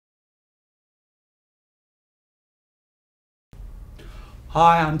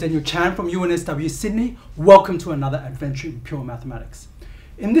Hi, I'm Daniel Chan from UNSW Sydney. Welcome to another adventure in pure mathematics.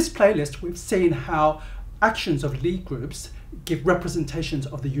 In this playlist, we've seen how actions of Lie groups give representations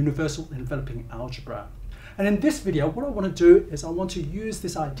of the universal enveloping algebra. And in this video, what I want to do is I want to use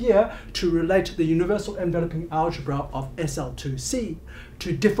this idea to relate the universal enveloping algebra of SL2C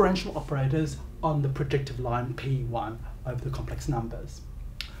to differential operators on the projective line P1 over the complex numbers.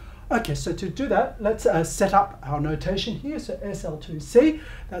 Okay, so to do that, let's set up our notation here. So SL2C,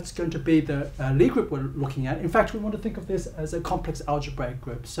 that's going to be the Lie group we're looking at. In fact, we want to think of this as a complex algebraic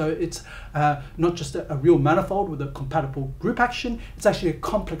group. So it's not just a real manifold with a compatible group action, it's actually a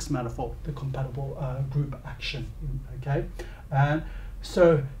complex manifold, the compatible group action, okay? And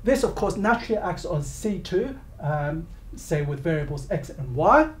so this, of course, naturally acts on C2, say with variables x and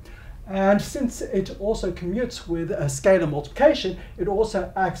y. And since it also commutes with a scalar multiplication, it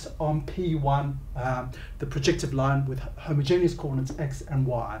also acts on P1, the projective line with homogeneous coordinates x and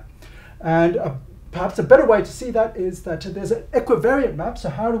y. And perhaps a better way to see that is that there's an equivariant map. So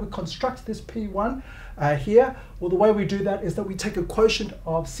how do we construct this P1 here? Well, the way we do that is that we take a quotient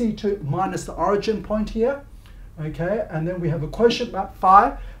of C2 minus the origin point here. Okay, and then we have a quotient map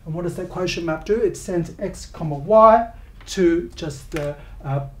phi. And what does that quotient map do? It sends x comma y to just the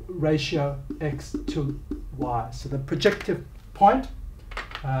ratio x to y. So the projective point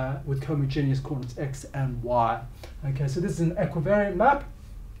with homogeneous coordinates x and y. Okay, so this is an equivariant map.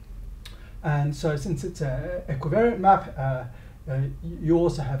 And so since it's an equivariant map, you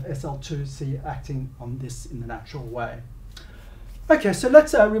also have SL2C acting on this in the natural way. Okay, so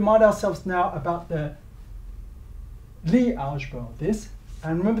let's remind ourselves now about the Lie algebra of this.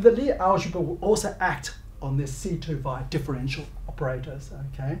 And remember the Lie algebra will also act on this C2 via differential operators,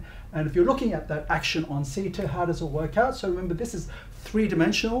 okay? And if you're looking at that action on C2, how does it work out? So remember, this is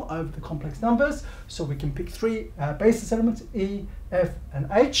three-dimensional over the complex numbers, so we can pick three basis elements, E, F, and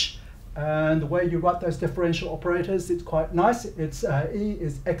H. And the way you write those differential operators, it's quite nice. It's E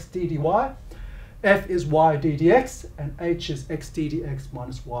is x d dy, F is y d dx, and H is x d dx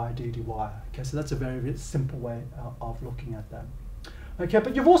minus y d dy. Okay, so that's a very, very simple way of looking at that. Okay,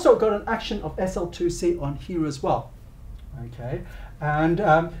 but you've also got an action of SL2C on here as well. Okay, and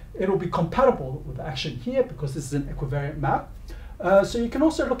it'll be compatible with the action here because this is an equivariant map. So you can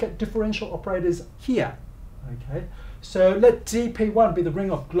also look at differential operators here. Okay, so let dP1 be the ring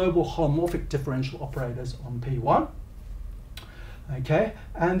of global holomorphic differential operators on P1. Okay,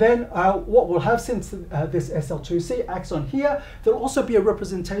 and then what we'll have, since this SL2C acts on here, there'll also be a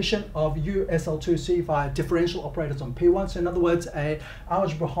representation of USL2C via differential operators on P1. So in other words, a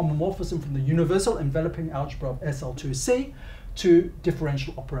algebra homomorphism from the universal enveloping algebra of SL2C to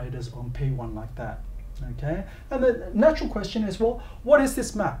differential operators on P1 like that. Okay, and the natural question is, well, what is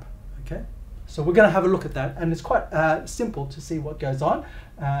this map? Okay, so we're going to have a look at that, and it's quite simple to see what goes on,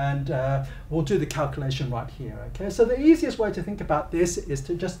 and we'll do the calculation right here. Okay, so the easiest way to think about this is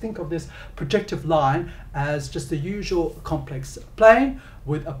to just think of this projective line as just the usual complex plane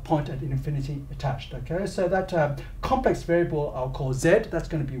with a point at infinity attached. Okay, so that complex variable I'll call z, that's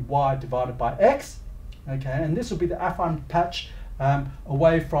going to be y divided by x. Okay, and this will be the affine patch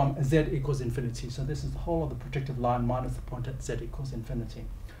away from z equals infinity. So this is the whole of the projective line minus the point at z equals infinity.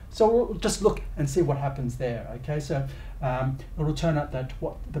 So we'll just look and see what happens there. Okay, so it'll turn out that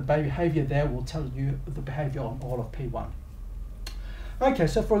what the behavior there will tell you the behavior on all of P1. Okay,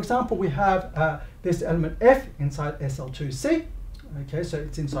 so for example, we have this element f inside SL2C. Okay, so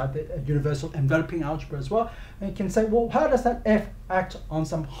it's inside the universal enveloping algebra as well. And you can say, well, how does that f act on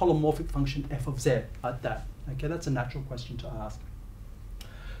some holomorphic function f of z like that? Okay, that's a natural question to ask.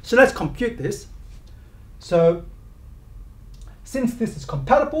 So let's compute this. So since this is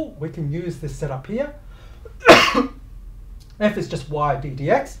compatible, we can use this setup here. F is just y d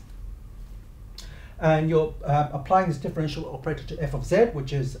dx. And you're applying this differential operator to f of z,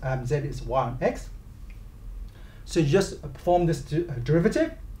 which is z is y on x. So you just perform this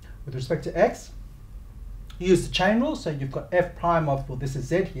derivative with respect to x. You use the chain rule, so you've got f prime of, well, this is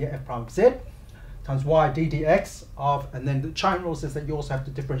z here, f prime of z, times y d dx of, and then the chain rule says that you also have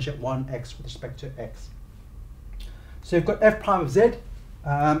to differentiate 1x with respect to x. So you've got f prime of z.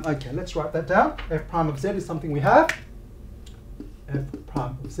 Okay, let's write that down. F prime of z is something we have. F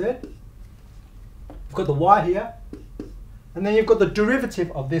prime of z. You've got the y here. And then you've got the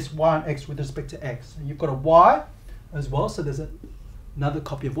derivative of this y and x with respect to x. And you've got a y as well, so there's another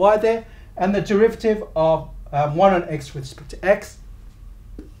copy of y there. And the derivative of 1 on x with respect to x.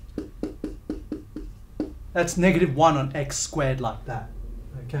 That's negative 1 on x squared like that.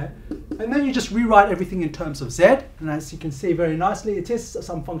 Okay, and then you just rewrite everything in terms of z, and as you can see very nicely, it is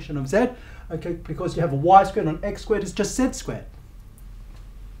some function of z. Okay, because you have a y squared on x squared is just z squared.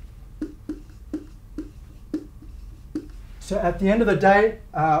 So at the end of the day,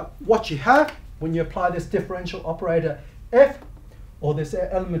 what you have when you apply this differential operator f, or this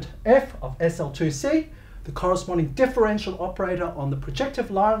element f of SL2C, the corresponding differential operator on the projective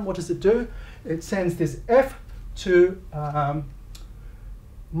line, what does it do? It sends this f to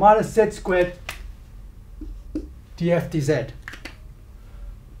minus z squared df dz.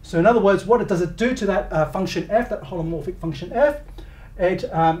 So in other words, what does it do to that function f, that holomorphic function f? It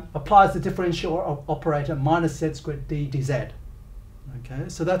applies the differential operator minus z squared d dz. Okay,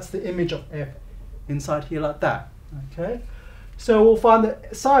 so that's the image of f inside here like that. Okay, so we'll find the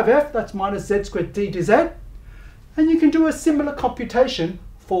psi of f, that's minus z squared d dz, and you can do a similar computation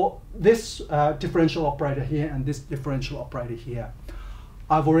for this differential operator here and this differential operator here.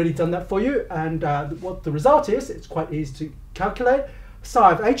 I've already done that for you, and what the result is, it's quite easy to calculate.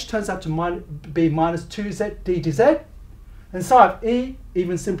 Psi of h turns out to be minus 2z d dz, and psi of e,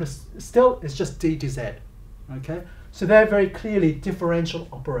 even simpler still, is just d dz. Okay, so they're very clearly differential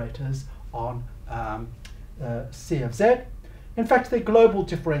operators on C of z. In fact, they're global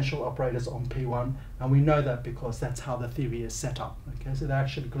differential operators on P1, and we know that because that's how the theory is set up. Okay, so they're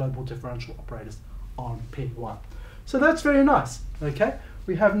actually global differential operators on P1. So that's very nice. Okay,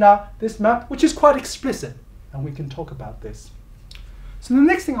 we have now this map, which is quite explicit, and we can talk about this. So the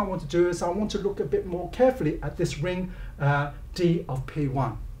next thing I want to do is I want to look a bit more carefully at this ring D of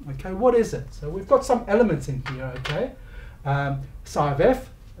P1. Okay, what is it? So we've got some elements in here. Okay, psi of f,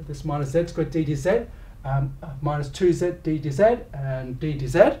 this minus z squared d dz, minus 2z d dz, and d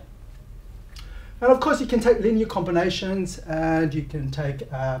dz. And of course you can take linear combinations, and you can take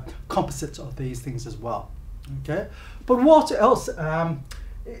composites of these things as well. Okay, but what else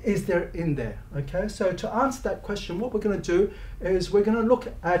is there in there? Okay, so to answer that question, what we're going to do is we're going to look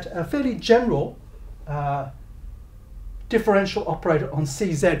at a fairly general differential operator on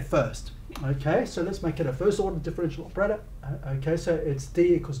CZ first. Okay, so let's make it a first order differential operator. Okay, so it's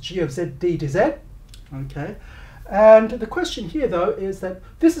d equals g of z d dz. Okay, and the question here though is that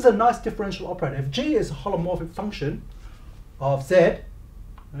this is a nice differential operator. If g is a holomorphic function of z,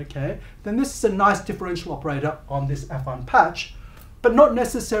 okay, then this is a nice differential operator on this affine patch, but not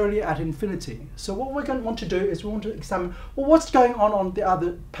necessarily at infinity. So what we're going to want to do is we want to examine, well, what's going on the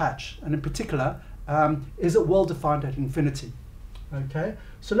other patch, and in particular, is it well defined at infinity? Okay,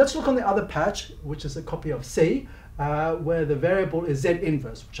 so let's look on the other patch, which is a copy of C, where the variable is z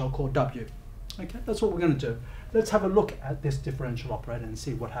inverse, which I'll call w. Okay, that's what we're going to do. Let's have a look at this differential operator and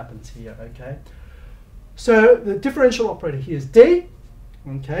see what happens here. Okay, so the differential operator here is d.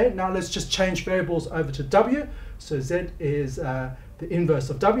 Okay, now let's just change variables over to w. So z is the inverse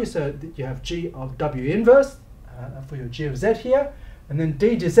of w, so that you have g of w inverse for your g of z here, and then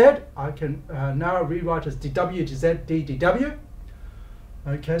d dz I can now rewrite as dw dz d dw.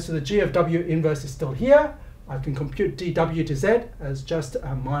 Okay, so the g of w inverse is still here. I can compute dw dz as just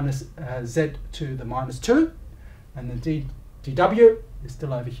minus z to the minus 2, and then dw is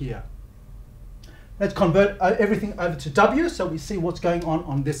still over here. Let's convert everything over to w, so we see what's going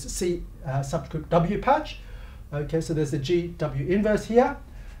on this C subscript w patch. Okay, so there's the g w inverse here,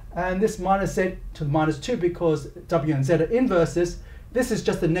 and this minus z to the minus 2, because w and z are inverses, this is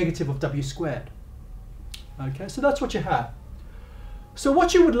just the negative of w squared. Okay, so that's what you have. So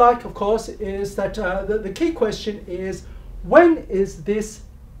what you would like, of course, is that the key question is, when is this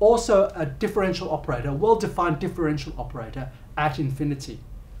also a differential operator, well-defined differential operator at infinity?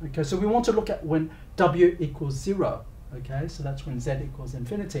 Okay, so we want to look at when w equals 0. Okay, so that's when z equals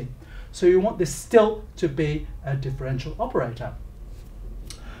infinity. So you want this still to be a differential operator.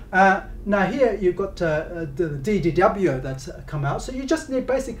 Now here you've got the ddw that's come out, so you just need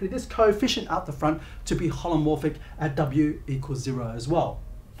basically this coefficient out the front to be holomorphic at w equals 0 as well.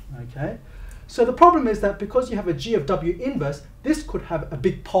 Okay, so the problem is that because you have a g of w inverse, this could have a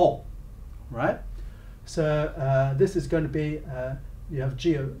big pole, right? So this is going to be, you have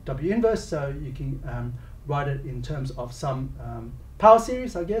g of w inverse, so you can write it in terms of some power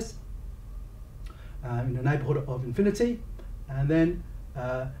series, I guess, in the neighborhood of infinity, and then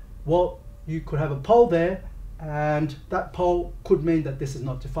well, you could have a pole there, and that pole could mean that this is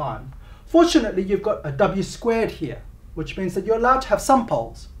not defined. Fortunately, you've got a w squared here, which means that you're allowed to have some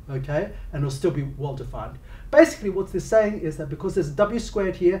poles, okay, and it'll still be well defined. Basically, what this is saying is that because there's a w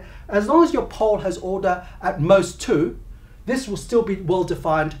squared here, as long as your pole has order at most 2, this will still be well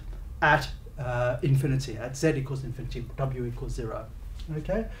defined at infinity, at z equals infinity, w equals 0.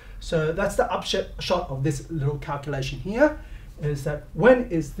 Okay, so that's the upshot of this little calculation here, is that when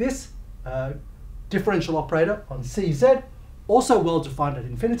is this differential operator on CZ also well defined at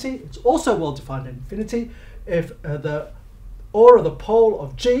infinity? It's also well defined at infinity if the pole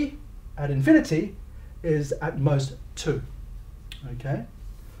of G at infinity is at most 2. Okay.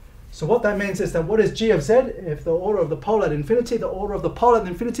 So what that means is that what is g of z? If the order of the pole at infinity, the order of the pole at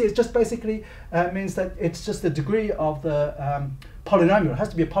infinity is just basically means that it's just the degree of the polynomial. It has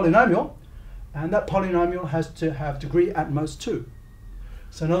to be a polynomial, and that polynomial has to have degree at most 2.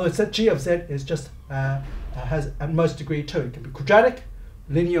 So in other words, that g of z is just has at most degree 2. It can be quadratic,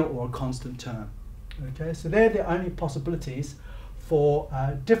 linear, or a constant term. Okay, so they're the only possibilities for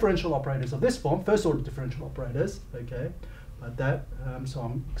differential operators of this form, first order differential operators. Okay. But that, so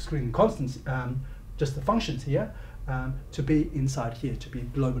I'm excluding the constants, just the functions here, to be inside here, to be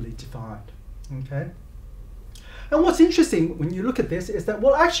globally defined. Okay. And what's interesting when you look at this is that,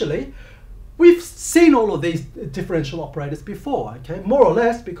 well, actually, we've seen all of these differential operators before, okay, more or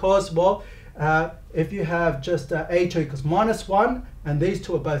less, because, well, if you have just a2 equals -1 and these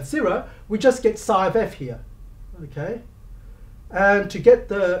two are both 0, we just get psi of f here, okay. And to get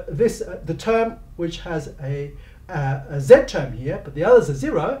the term which has a z term here, but the others are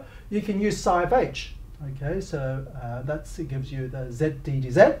 0, you can use psi of h. Okay, so that gives you the z d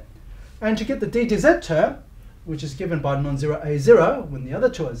dz. And to get the d dz term, which is given by non-zero a0, when the other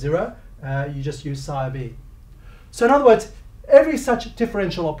two are 0, you just use psi of e. So in other words, every such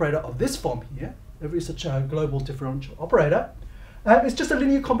differential operator of this form here, every such global differential operator, is just a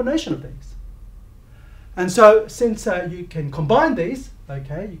linear combination of these. And so since you can combine these,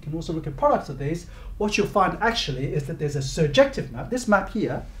 okay, you can also look at products of these, what you'll find actually is that there's a surjective map. This map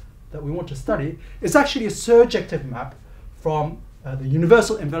here that we want to study is actually a surjective map from the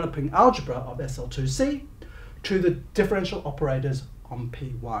universal enveloping algebra of SL2C to the differential operators on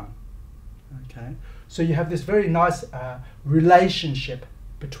P1. Okay, so you have this very nice relationship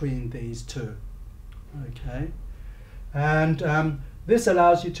between these two. Okay, and this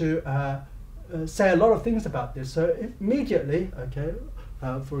allows you to say a lot of things about this. So immediately, okay,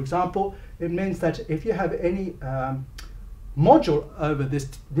 for example, it means that if you have any module over this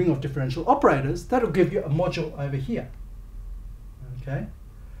ring of differential operators, that'll give you a module over here. Okay,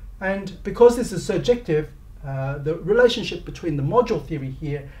 and because this is surjective, the relationship between the module theory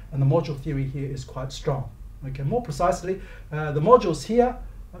here and the module theory here is quite strong. Okay, more precisely, the modules here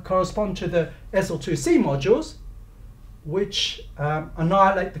correspond to the SL2C modules, which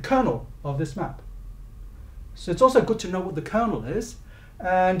annihilate the kernel of this map. So it's also good to know what the kernel is,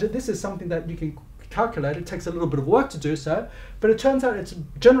 and this is something that you can calculate. It takes a little bit of work to do so, but it turns out it's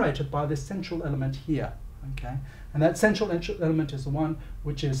generated by this central element here. Okay, and that central element is the one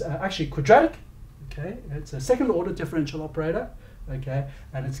which is actually quadratic. Okay, it's a second order differential operator. Okay,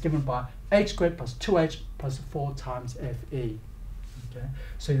 and it's given by h squared plus 2h plus 4 times fe. Okay,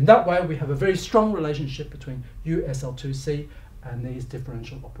 so in that way we have a very strong relationship between USL2C and these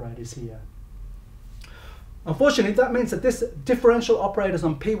differential operators here. Unfortunately, that means that this differential operators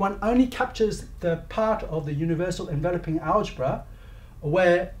on P1 only captures the part of the universal enveloping algebra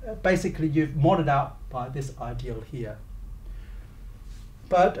where basically you've modded out by this ideal here.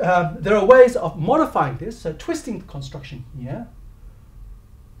 But there are ways of modifying this, so twisting the construction here.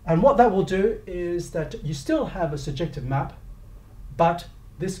 And what that will do is that you still have a surjective map, but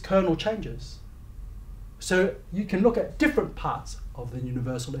this kernel changes. So you can look at different parts of the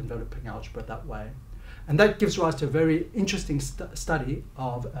universal enveloping algebra that way. And that gives rise to a very interesting study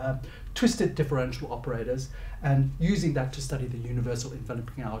of twisted differential operators and using that to study the universal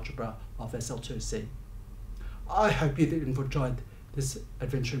enveloping algebra of SL2C. I hope you enjoyed this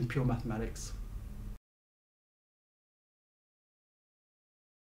adventure in pure mathematics.